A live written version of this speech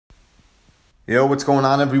Yo, what's going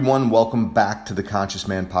on, everyone? Welcome back to the Conscious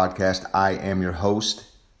Man Podcast. I am your host,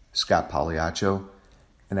 Scott Pagliaccio,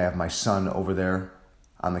 and I have my son over there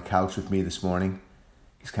on the couch with me this morning.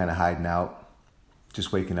 He's kind of hiding out,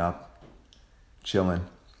 just waking up, chilling,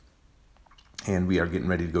 and we are getting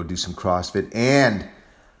ready to go do some CrossFit, and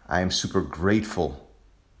I am super grateful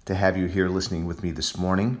to have you here listening with me this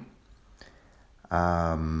morning. It's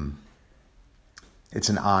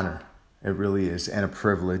an honor. It really is, and a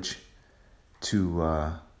privilege to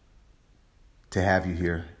have you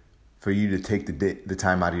here, for you to take the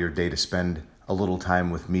time out of your day to spend a little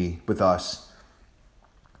time with me, with us.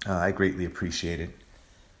 I greatly appreciate it.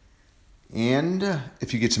 And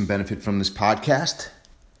if you get some benefit from this podcast,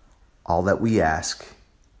 all that we ask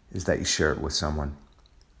is that you share it with someone.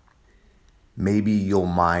 Maybe you'll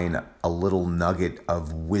mine a little nugget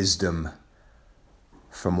of wisdom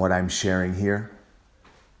from what I'm sharing here.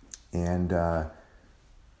 And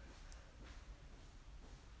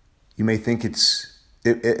you may think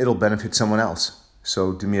it'll benefit someone else.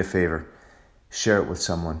 So do me a favor. Share it with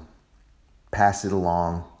someone. Pass it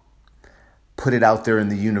along. Put it out there in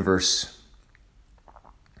the universe.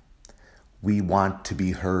 We want to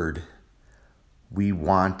be heard. We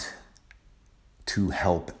want to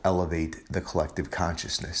help elevate the collective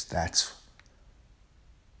consciousness. That's,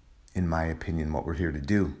 in my opinion, what we're here to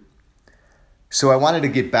do. So I wanted to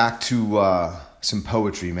get back to some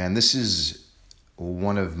poetry, man. This is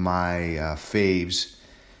one of my faves.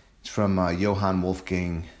 It's from Johann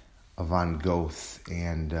Wolfgang von Goethe,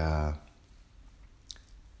 and I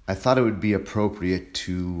thought it would be appropriate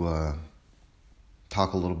to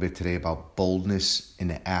talk a little bit today about boldness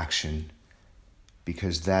in action,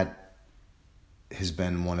 because that has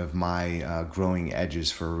been one of my growing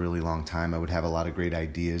edges for a really long time. I would have a lot of great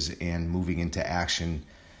ideas, and moving into action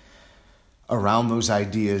around those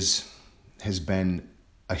ideas has been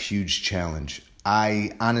a huge challenge.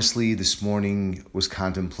 I honestly, this morning, was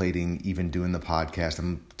contemplating even doing the podcast.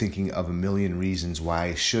 I'm thinking of a million reasons why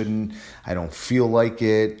I shouldn't. I don't feel like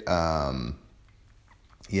it. The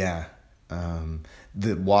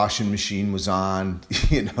washing machine was on,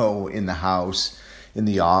 in the house,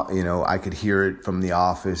 I could hear it from the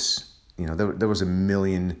office. There was a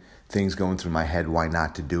million things going through my head why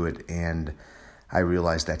not to do it. And I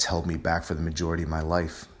realized that's held me back for the majority of my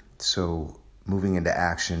life. So moving into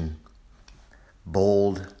action,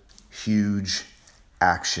 bold, huge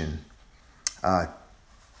action.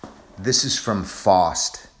 This is from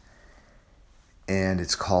Faust, and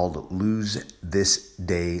it's called Lose This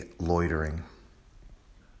Day Loitering.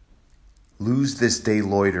 Lose this day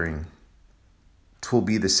loitering. 'Twill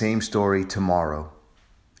be the same story tomorrow,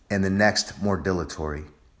 and the next more dilatory.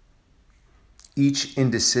 Each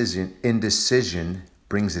indecision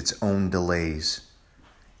brings its own delays,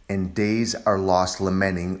 and days are lost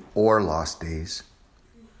lamenting o'er lost days.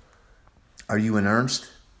 Are you in earnest?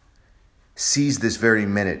 Seize this very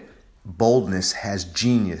minute. Boldness has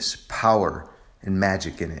genius, power, and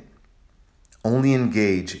magic in it. Only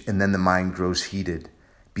engage, and then the mind grows heated.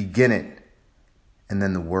 Begin it, and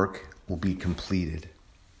then the work will be completed.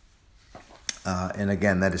 And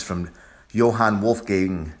again, that is from Johann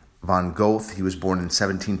Wolfgang von Goethe. He was born in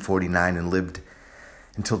 1749 and lived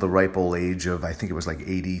until the ripe old age of, I think it was like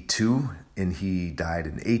 82, and he died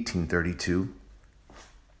in 1832.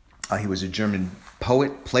 He was a German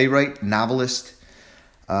poet, playwright, novelist.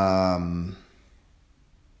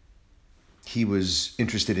 He was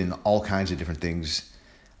interested in all kinds of different things,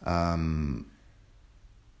 and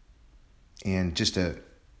just a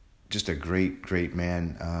great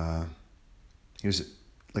man. He was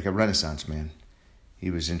like a Renaissance man.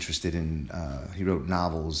 He was interested in, he wrote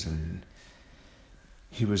novels, and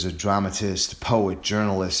he was a dramatist, poet,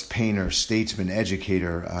 journalist, painter, statesman,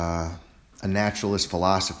 educator, a naturalist,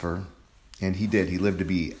 philosopher, and he lived to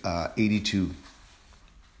be 82,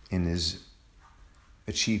 and his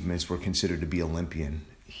achievements were considered to be Olympian.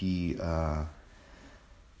 He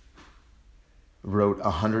wrote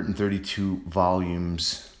 132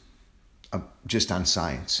 volumes just on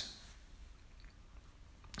science.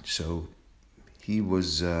 So he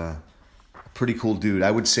was a pretty cool dude.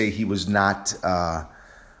 I would say he was not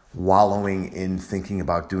wallowing in thinking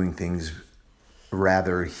about doing things.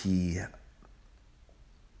 Rather, he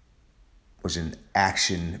was an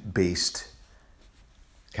action-based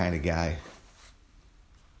kind of guy.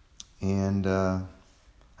 And I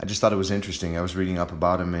just thought it was interesting. I was reading up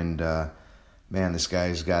about him, and man, this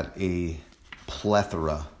guy's got a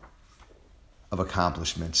plethora of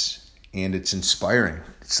accomplishments. And it's inspiring.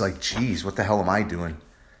 It's like, geez, what the hell am I doing?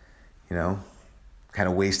 Kind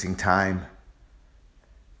of wasting time.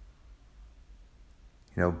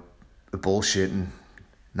 Bullshitting,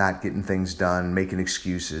 not getting things done, making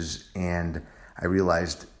excuses. And I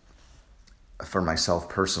realized for myself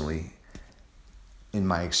personally, in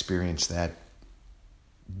my experience, that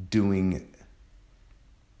doing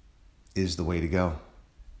is the way to go.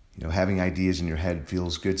 You know, having ideas in your head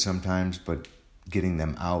feels good sometimes, but getting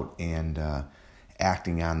them out and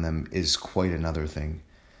acting on them is quite another thing.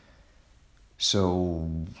 So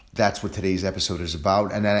that's what today's episode is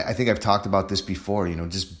about. And I think I've talked about this before, you know,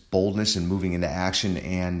 just boldness and moving into action.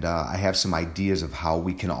 And I have some ideas of how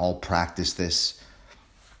we can all practice this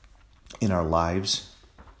in our lives.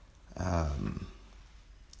 You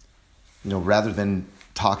know, rather than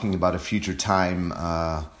talking about a future time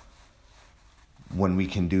when we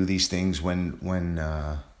can do these things, when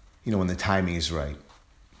the timing is right.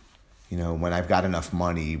 You know, when I've got enough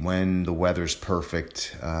money, when the weather's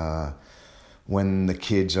perfect, when the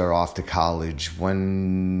kids are off to college,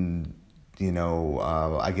 when,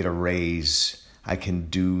 I get a raise, I can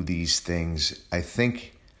do these things. I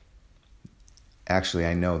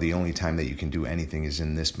know the only time that you can do anything is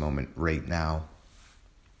in this moment right now.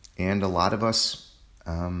 And a lot of us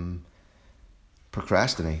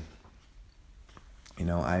procrastinate. You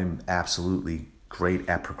know, I'm absolutely great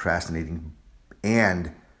at procrastinating.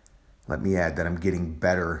 And let me add that I'm getting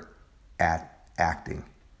better at acting.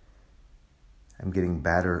 I'm getting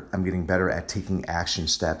better at taking action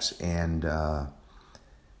steps. And,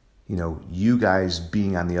 you guys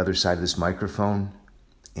being on the other side of this microphone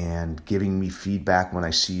and giving me feedback when I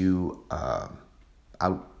see you out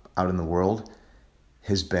in the world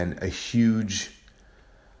has been a huge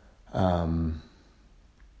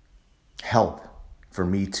help for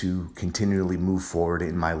me to continually move forward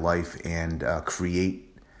in my life and create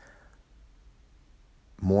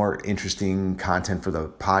more interesting content for the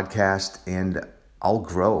podcast. And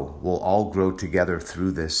we'll all grow together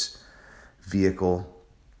through this vehicle.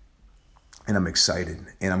 And I'm excited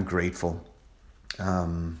and I'm grateful.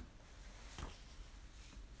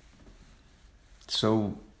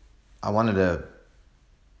 So I wanted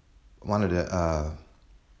to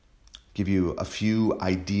give you a few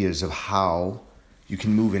ideas of how you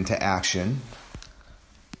can move into action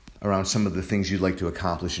around some of the things you'd like to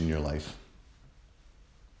accomplish in your life.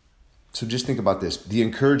 So just think about this. The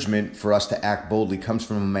encouragement for us to act boldly comes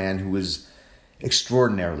from a man who is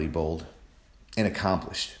extraordinarily bold and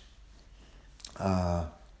accomplished.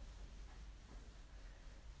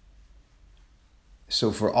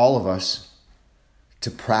 So for all of us to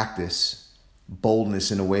practice boldness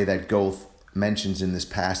in a way that Goethe mentions in this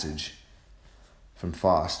passage from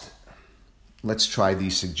Faust, let's try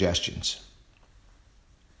these suggestions.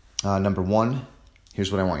 Number one,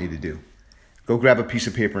 here's what I want you to do. Go grab a piece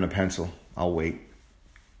of paper and a pencil. I'll wait.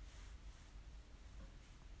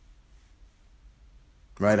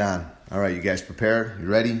 Right on. All right, you guys prepared? You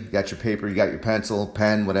ready? You got your paper, you got your pencil,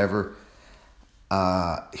 pen, whatever.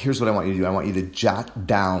 Here's what I want you to do. I want you to jot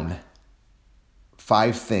down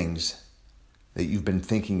 5 things that you've been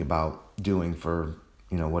thinking about doing for,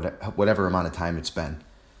 whatever amount of time it's been.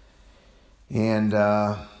 And,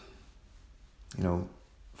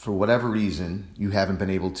 for whatever reason, you haven't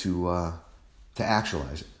been able to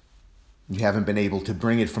actualize it. You haven't been able to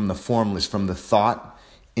bring it from the formless, from the thought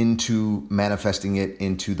into manifesting it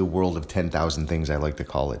into the world of 10,000 things, I like to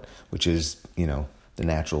call it, which is, the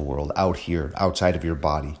natural world out here, outside of your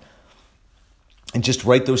body. And just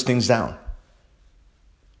write those things down.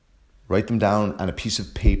 Write them down on a piece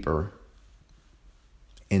of paper.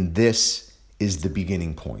 And this is the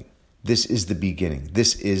beginning point. This is the beginning.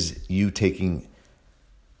 This is you taking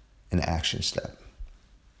an action step.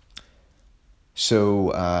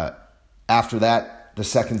 So after that, the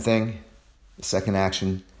second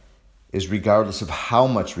action is, regardless of how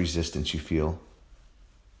much resistance you feel,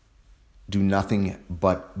 do nothing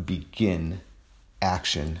but begin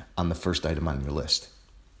action on the first item on your list.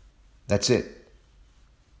 That's it.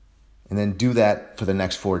 And then do that for the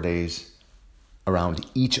next 4 days around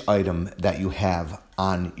each item that you have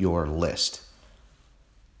on your list.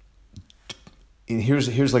 And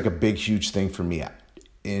here's like a big, huge thing for me.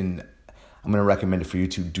 And I'm going to recommend it for you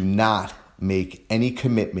too. Do not make any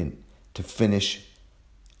commitment to finish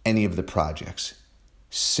any of the projects.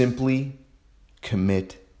 Simply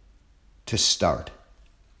commit to start.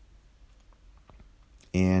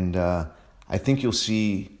 And I think you'll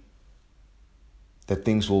see that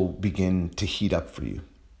things will begin to heat up for you.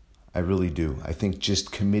 I really do. I think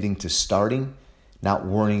just committing to starting, not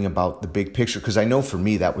worrying about the big picture, because I know for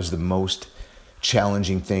me that was the most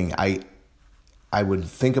challenging thing. I would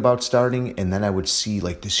think about starting, and then I would see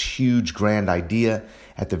like this huge grand idea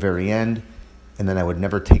at the very end, and then I would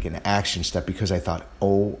never take an action step because I thought,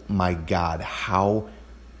 oh my God, how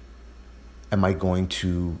am I going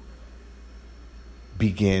to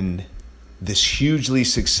begin this hugely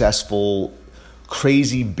successful,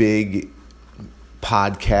 crazy big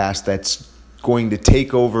podcast that's going to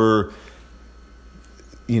take over,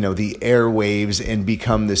 the airwaves and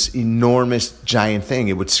become this enormous giant thing?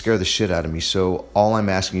 It would scare the shit out of me. So all I'm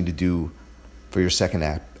asking you to do for your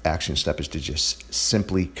second action step is to just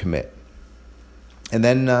simply commit. And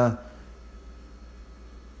then, the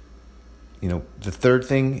third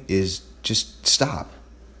thing is just stop.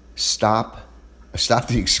 Stop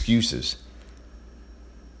the excuses.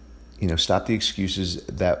 Stop the excuses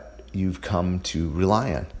that you've come to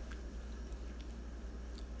rely on.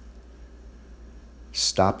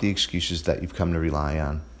 Stop the excuses that you've come to rely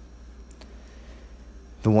on.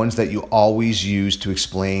 The ones that you always use to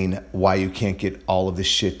explain why you can't get all of the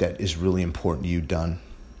shit that is really important to you done.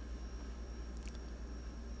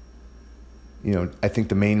 I think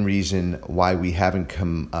the main reason why we haven't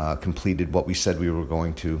completed what we said we were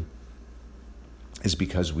going to is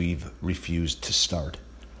because we've refused to start.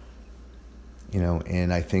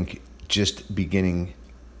 And I think just beginning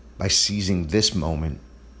by seizing this moment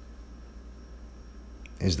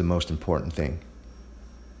is the most important thing.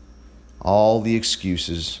 All the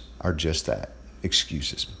excuses are just that,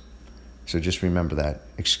 excuses. So just remember that.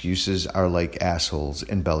 Excuses are like assholes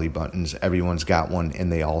and belly buttons. Everyone's got one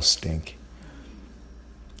and they all stink.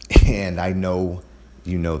 And I know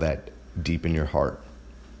you know that deep in your heart.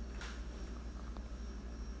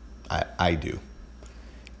 I do.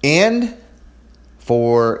 And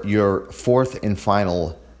for your fourth and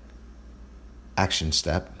final action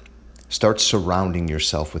step, start surrounding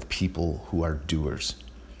yourself with people who are doers.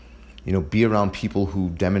 Be around people who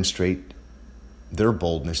demonstrate their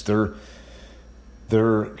boldness,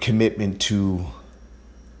 their commitment to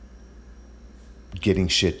getting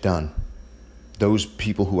shit done. Those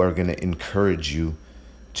people who are going to encourage you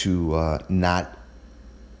to not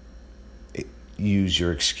use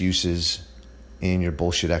your excuses and your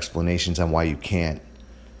bullshit explanations on why you can't.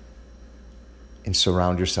 And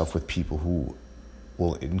surround yourself with people who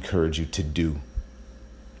will encourage you to do.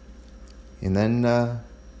 And then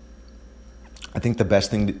I think the best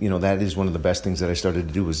thing, that is one of the best things that I started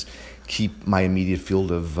to do was keep my immediate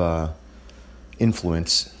field of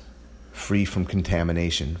influence free from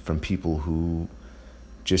contamination, from people who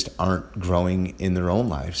just aren't growing in their own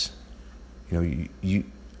lives. You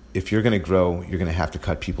if you're going to grow, you're going to have to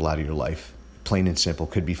cut people out of your life. Plain and simple.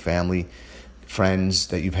 Could be family, friends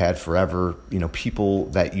that you've had forever, people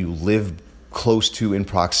that you live close to in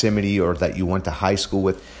proximity or that you went to high school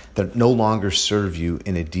with that no longer serve you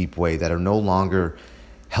in a deep way, that are no longer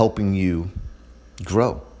helping you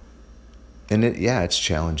grow. And it's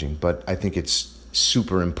challenging, but I think it's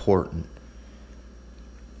super important.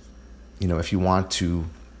 If you want to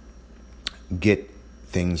get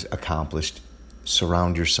things accomplished,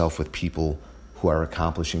 surround yourself with people who are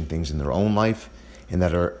accomplishing things in their own life and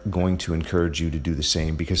that are going to encourage you to do the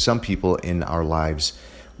same. Because some people in our lives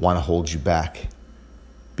want to hold you back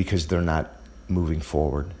because they're not moving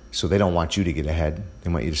forward. So they don't want you to get ahead. They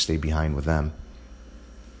want you to stay behind with them.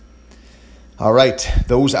 All right,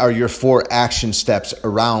 those are your 4 action steps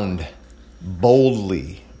around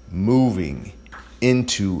boldly moving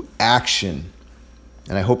into action.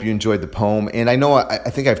 And I hope you enjoyed the poem. And I know I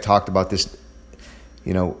think I've talked about this,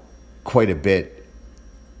 quite a bit.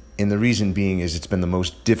 And the reason being is it's been the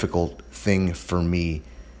most difficult thing for me.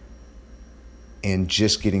 And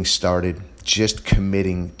just getting started, just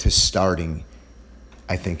committing to starting,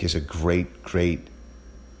 I think is a great, great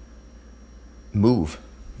move,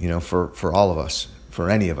 for all of us, for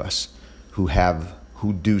any of us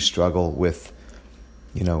who do struggle with,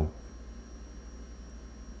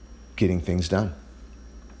 getting things done.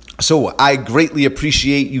 So I greatly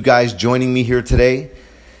appreciate you guys joining me here today.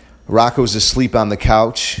 Rocco's asleep on the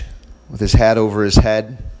couch with his hat over his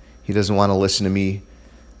head. He doesn't want to listen to me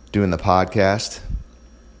doing the podcast.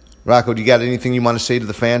 Rocco, do you got anything you want to say to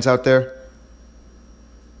the fans out there?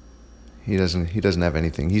 He doesn't have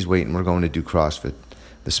anything. He's waiting. We're going to do CrossFit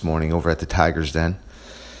this morning over at the Tiger's Den.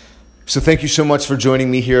 So thank you so much for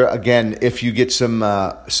joining me here. Again, if you get some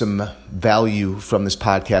value from this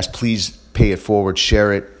podcast, please pay it forward,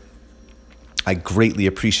 share it. I greatly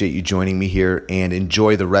appreciate you joining me here, and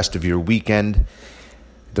enjoy the rest of your weekend,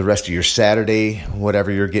 the rest of your Saturday,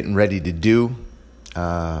 whatever you're getting ready to do.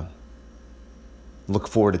 Look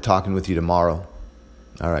forward to talking with you tomorrow.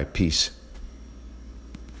 All right, peace.